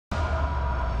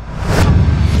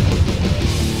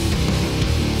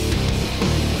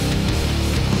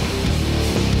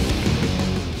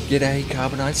G'day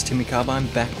Carbonites,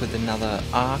 TimmyCarbine back with another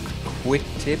Ark Quick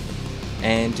Tip,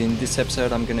 and in this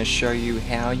episode I'm going to show you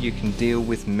how you can deal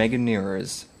with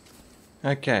Meganeras.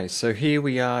 Okay, so here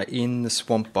we are in the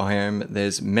swamp biome.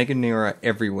 There's Meganera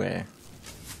everywhere.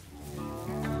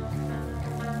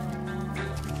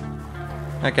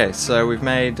 Okay, so we've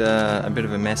made a bit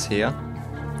of a mess here.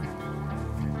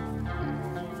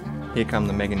 Here come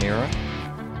the Meganera.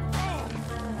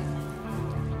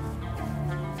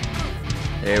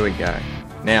 There we go.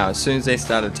 Now, as soon as they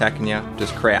start attacking you,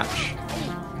 just crouch.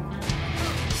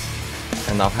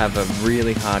 And they'll have a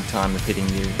really hard time of hitting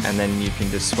you. And then you can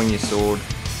just swing your sword,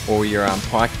 or your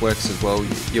pike works as well.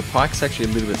 Your pike's actually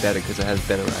a little bit better because it has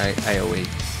better AoE.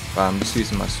 But I'm just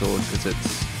using my sword because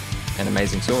it's an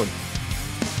amazing sword.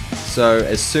 So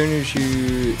as soon as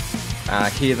you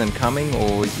hear them coming,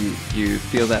 or you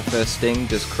feel that first sting,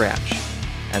 just crouch.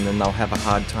 And then they'll have a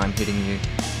hard time hitting you.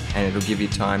 And it'll give you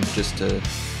time just to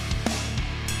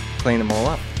clean them all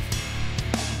up.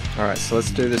 Alright, so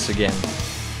let's do this again.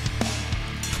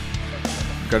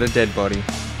 Got a dead body.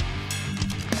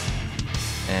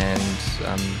 And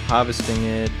I'm harvesting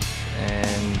it,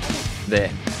 and there.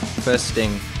 First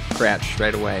sting, crouch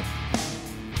straight away.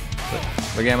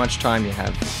 Look how much time you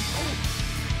have.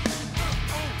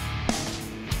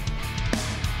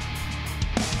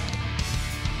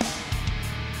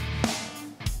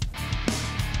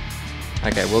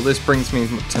 Okay, well this brings me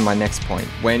to my next point.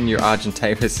 When your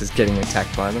Argentavis is getting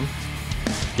attacked by them,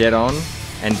 get on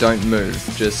and don't move.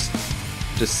 Just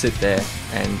sit there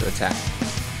and attack.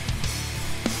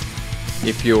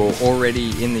 If you're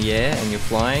already in the air and you're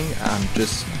flying,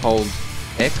 just hold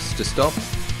X to stop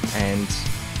and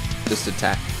just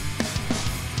attack.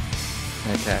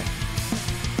 Okay,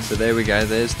 so there we go.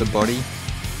 There's the body.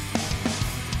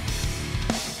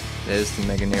 There's the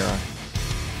Meganera.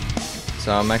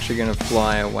 So I'm actually going to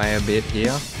fly away a bit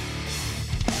here.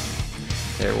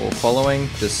 They're all following,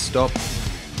 just stop,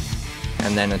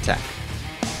 and then attack.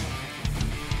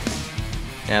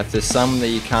 Now if there's some that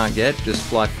you can't get, just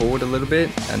fly forward a little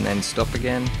bit, and then stop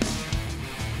again,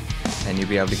 and you'll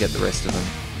be able to get the rest of them.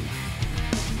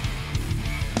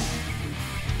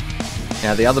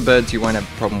 Now the other birds you won't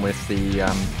have a problem with.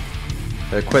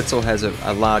 The Quetzal has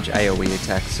a large AoE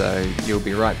attack, so you'll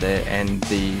be right there, and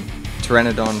the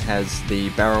Pteranodon has the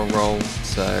barrel roll,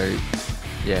 so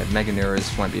yeah,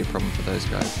 Meganeras won't be a problem for those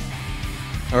guys.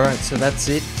 Alright, so that's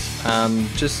it.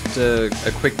 Just a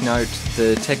quick note,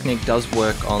 the technique does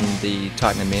work on the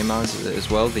Titanomeres as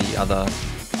well, the other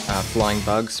flying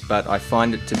bugs, but I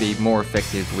find it to be more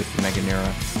effective with the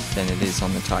Meganera than it is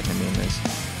on the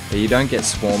Titanomeres. But you don't get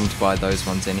swarmed by those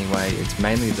ones anyway, it's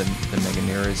mainly the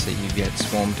Meganeras that you get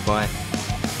swarmed by.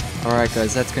 Alright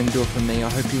guys, that's going to do it for me. I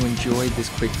hope you enjoyed this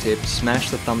quick tip.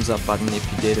 Smash the thumbs up button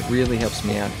if you did, it really helps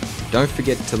me out. Don't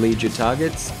forget to lead your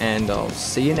targets, and I'll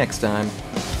see you next time.